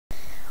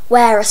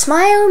Where a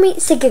smile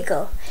meets a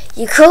giggle,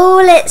 you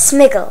call it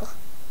Smiggle.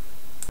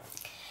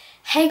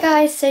 Hey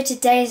guys, so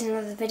today is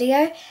another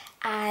video,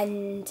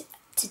 and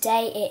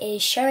today it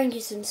is showing you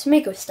some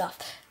Smiggle stuff.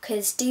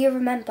 Because do you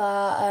remember,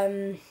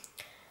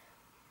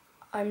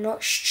 I'm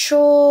not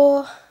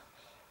sure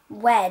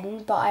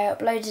when, but I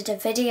uploaded a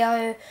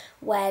video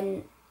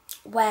where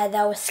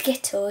there were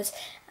Skittles,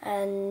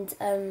 and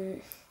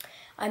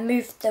I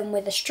moved them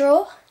with a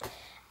straw.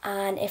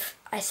 And if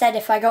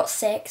I got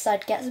 6,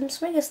 I'd get some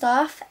Smiggle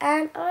stuff,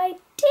 and I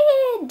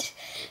did.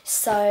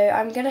 So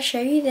I'm going to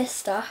show you this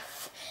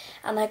stuff,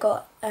 and I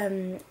got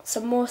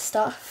some more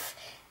stuff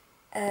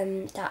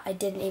that I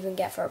didn't even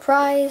get for a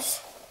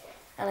prize,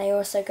 and I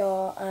also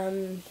got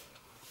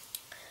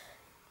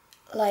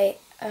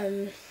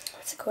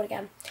what's it called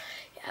again?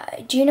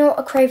 Do you know what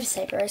a Craver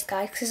Saver is,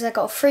 guys? Because I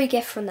got a free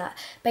gift from that.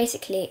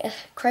 Basically, a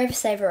Craver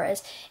Saver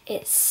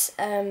is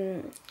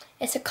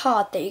it's a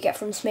card that you get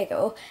from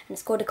Smiggle, and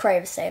it's called a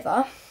Craver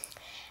Saver.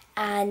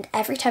 And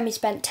every time you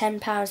spend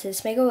 £10 in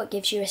Smiggle, it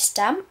gives you a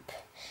stamp.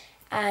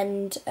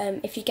 And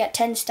if you get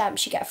 10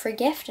 stamps, you get a free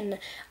gift. And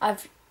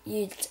I've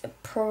used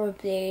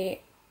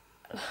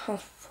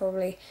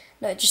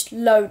just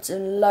loads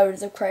and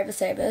loads of Craver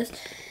Savers.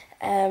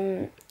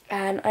 And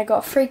I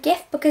got a free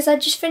gift because I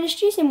just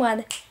finished using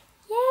one.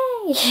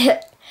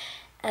 Yay!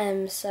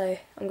 So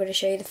I'm going to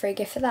show you the free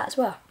gift for that as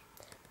well.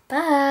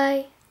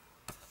 Bye!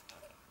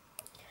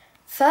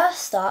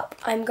 First up,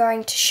 I'm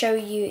going to show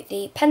you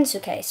the pencil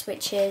case,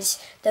 which is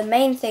the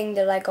main thing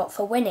that I got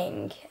for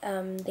winning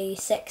the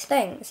 6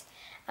 things.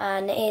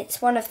 And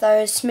it's one of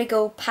those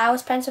Smiggle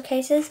Pals Pencil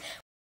Cases,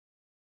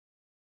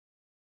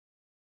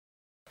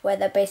 where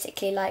they're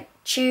basically like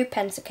tube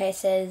pencil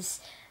cases,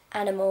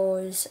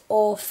 animals,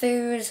 or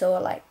foods, or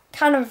like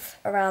kind of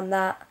around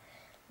that.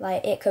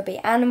 Like it could be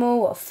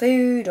animal or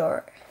food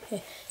or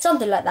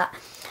something like that.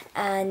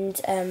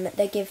 And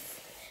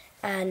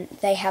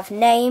they have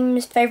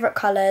names, favourite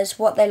colours,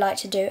 what they like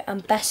to do,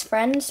 and best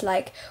friends.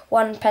 Like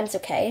one pencil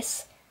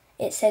case,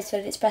 it says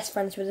that it's best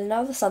friends with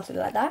another, something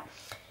like that.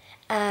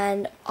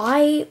 And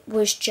I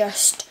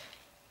loved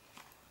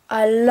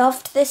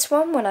this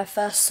one when I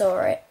first saw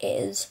it. It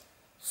is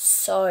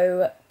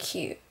so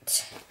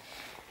cute.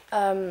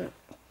 And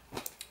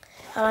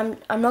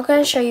I'm not going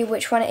to show you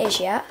which one it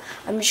is yet.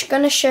 I'm just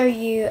going to show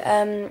you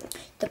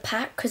the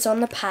pack, because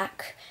on the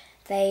pack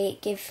they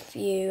give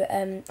you,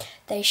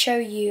 they show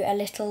you a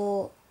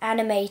little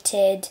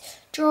animated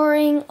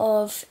drawing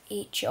of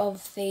each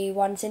of the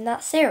ones in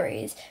that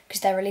series,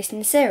 because they're releasing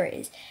the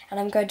series. And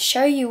I'm going to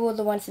show you all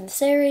the ones in the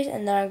series,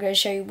 and then I'm going to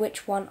show you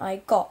which one I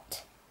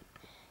got.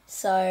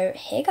 So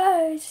here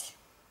goes.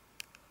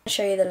 I'll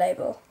show you the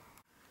label.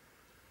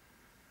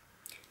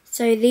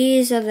 So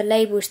these are the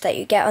labels that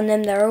you get on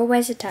them. They're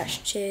always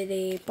attached to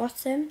the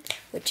bottom,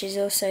 which is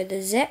also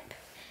the zip.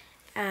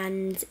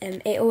 And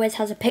it always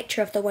has a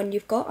picture of the one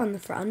you've got on the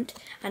front,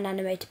 an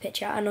animated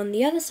picture. And on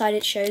the other side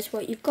it shows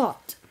what you've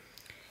got.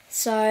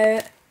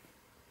 So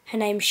her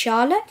name's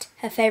Charlotte.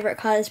 Her favourite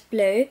colour is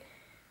blue.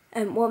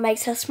 What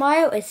makes her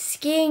smile is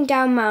skiing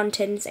down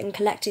mountains and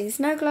collecting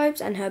snow globes.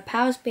 And her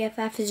pal's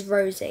BFF is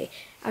Rosie.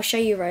 I'll show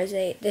you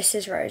Rosie. This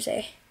is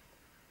Rosie.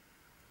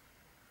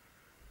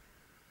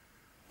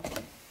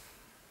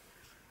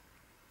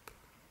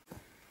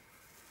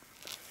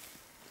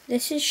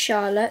 This is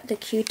Charlotte, the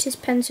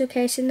cutest pencil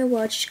case in the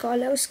world. She's got a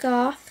little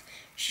scarf.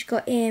 She's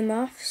got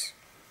earmuffs.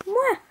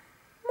 Mwah,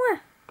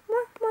 mwah,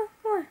 mwah, mwah,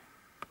 mwah,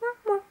 mwah,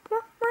 mwah,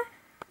 mwah,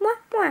 mwah,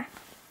 mwah.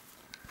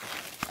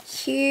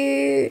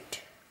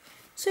 Cute.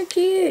 So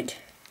cute.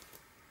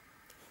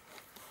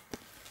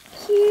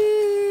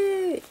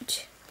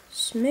 Cute.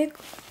 Smiggle.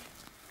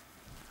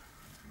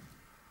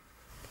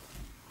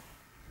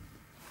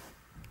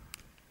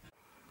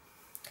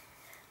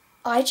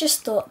 I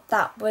just thought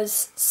that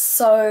was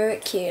so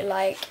cute.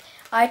 Like,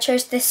 I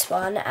chose this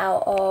one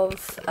out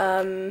of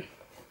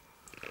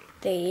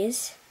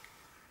these,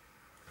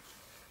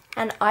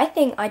 and I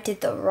think I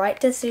did the right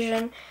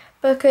decision,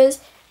 because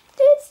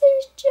this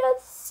is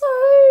just so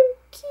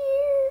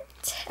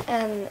cute.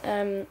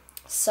 And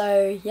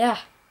so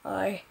yeah,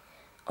 I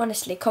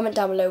honestly, comment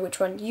down below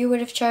which one you would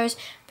have chose,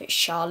 but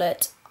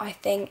Charlotte I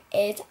think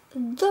is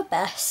the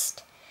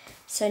best.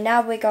 So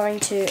now we're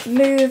going to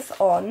move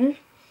on.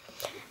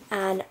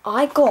 And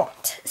I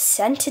got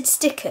scented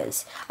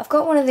stickers. I've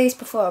got one of these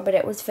before, but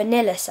it was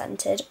vanilla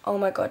scented. Oh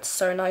my god,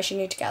 so nice, you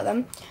need to get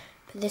them.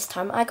 But this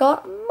time I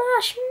got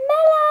marshmallow.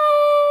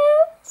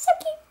 So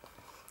cute.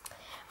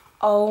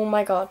 Oh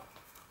my god.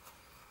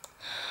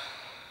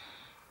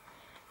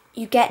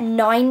 You get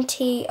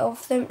 90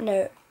 of them,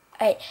 no,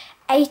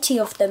 80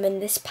 of them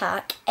in this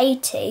pack,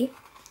 80.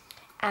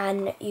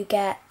 And you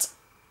get,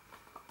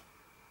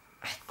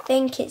 I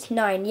think it's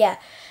 9, yeah.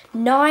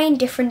 9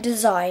 different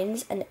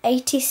designs and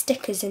 80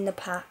 stickers in the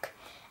pack,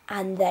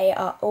 and they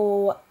are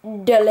all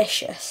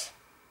delicious.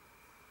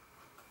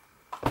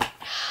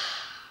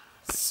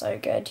 So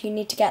good. You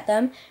need to get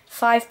them.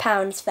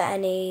 £5 for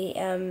any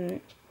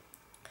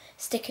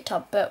sticker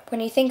tub, but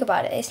when you think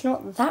about it, it's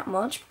not that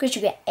much because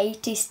you get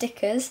 80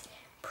 stickers.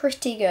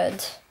 Pretty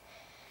good.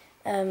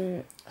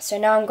 So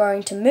now I'm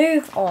going to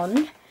move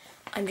on.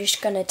 I'm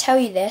just going to tell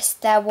you this.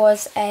 There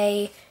was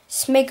a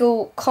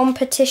Smiggle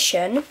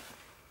competition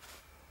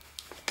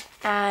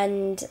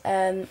and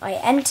I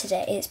entered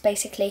it. It's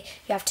basically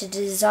you have to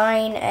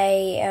design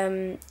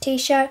a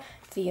t-shirt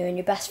for you and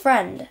your best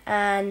friend,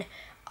 and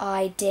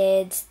I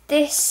did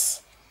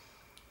this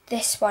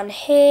one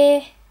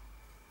here,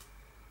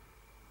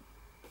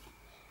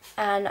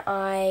 and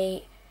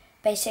it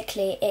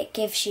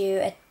gives you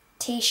a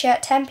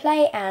t-shirt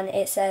template, and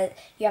it says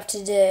you have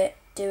to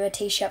do a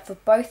t-shirt for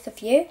both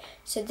of you.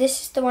 So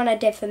this is the one I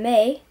did for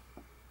me,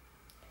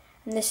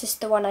 and this is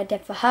the one I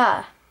did for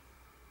her.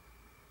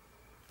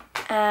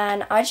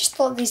 And I just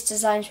thought these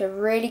designs were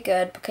really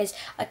good because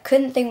I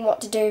couldn't think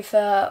what to do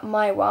for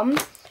my one,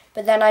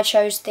 but then I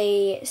chose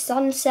the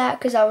sunset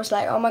because I was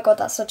like, oh my god,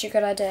 that's such a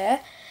good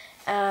idea,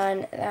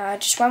 and I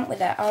just went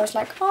with it. I was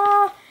like,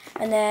 ah.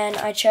 And then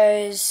I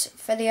chose,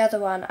 for the other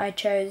one, I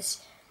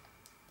chose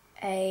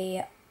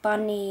a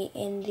bunny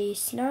in the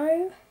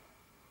snow.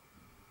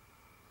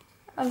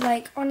 I was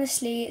like,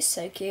 honestly, it's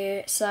so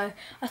cute. So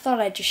I thought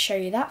I'd just show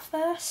you that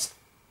first.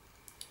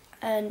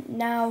 And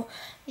now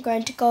I'm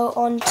going to go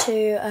on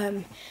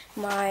to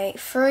my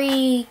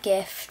free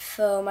gift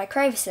for my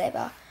Craver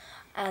Saver.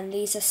 And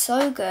these are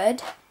so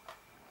good.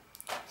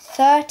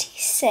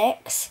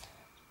 36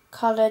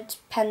 coloured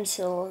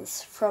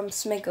pencils from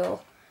Smiggle.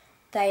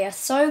 They are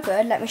so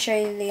good. Let me show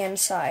you the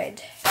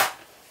inside.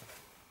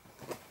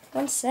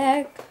 One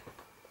sec.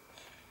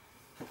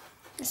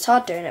 It's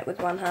hard doing it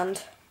with one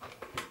hand.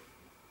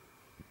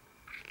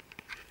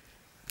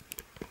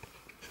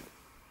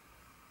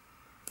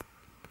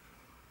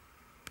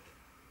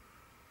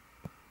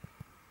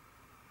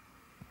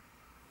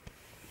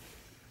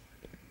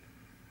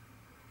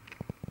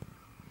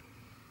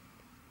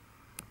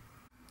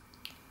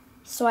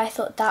 So I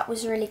thought that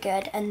was really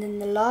good. And then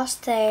the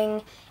last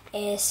thing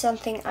is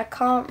something I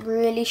can't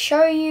really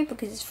show you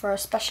because it's for a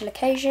special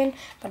occasion,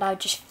 but I'll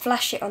just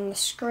flash it on the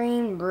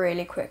screen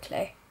really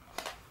quickly.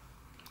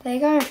 There you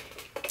go.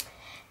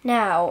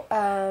 Now,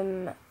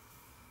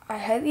 I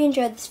hope you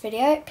enjoyed this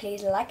video.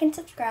 Please like and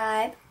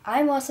subscribe.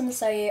 I'm awesome,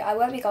 so you. I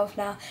won't be golf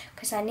now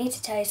because I need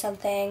to tell you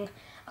something.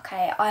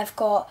 Okay, I've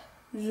got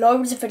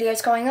loads of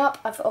videos going up.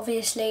 I've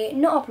obviously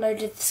not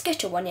uploaded the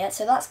Skittle one yet,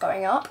 so that's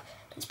going up.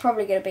 It's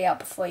probably going to be up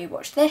before you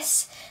watch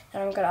this.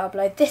 Then I'm going to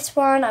upload this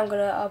one. I'm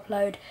going to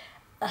upload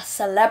a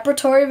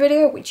celebratory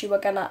video, which you are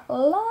going to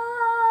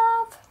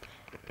love.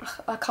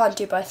 I can't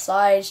do both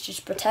sides,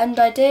 just pretend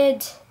I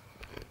did.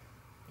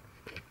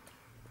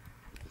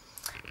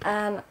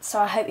 So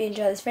I hope you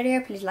enjoyed this video.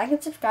 Please like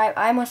and subscribe.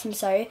 I'm awesome,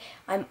 so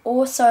I'm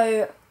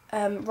also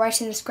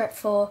writing the script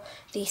for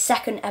the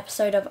second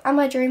episode of Am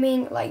I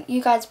Dreaming? Like,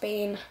 you guys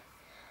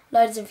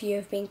loads of you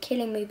have been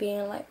killing me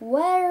being like,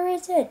 where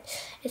is it?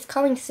 It's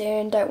coming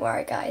soon, don't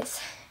worry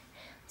guys.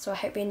 So I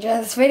hope you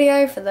enjoyed this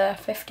video for the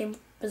 15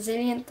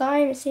 bazillionth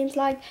time, it seems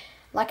like.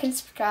 Like and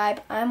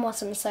subscribe. I'm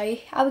awesome, so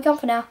I'll be gone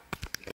for now.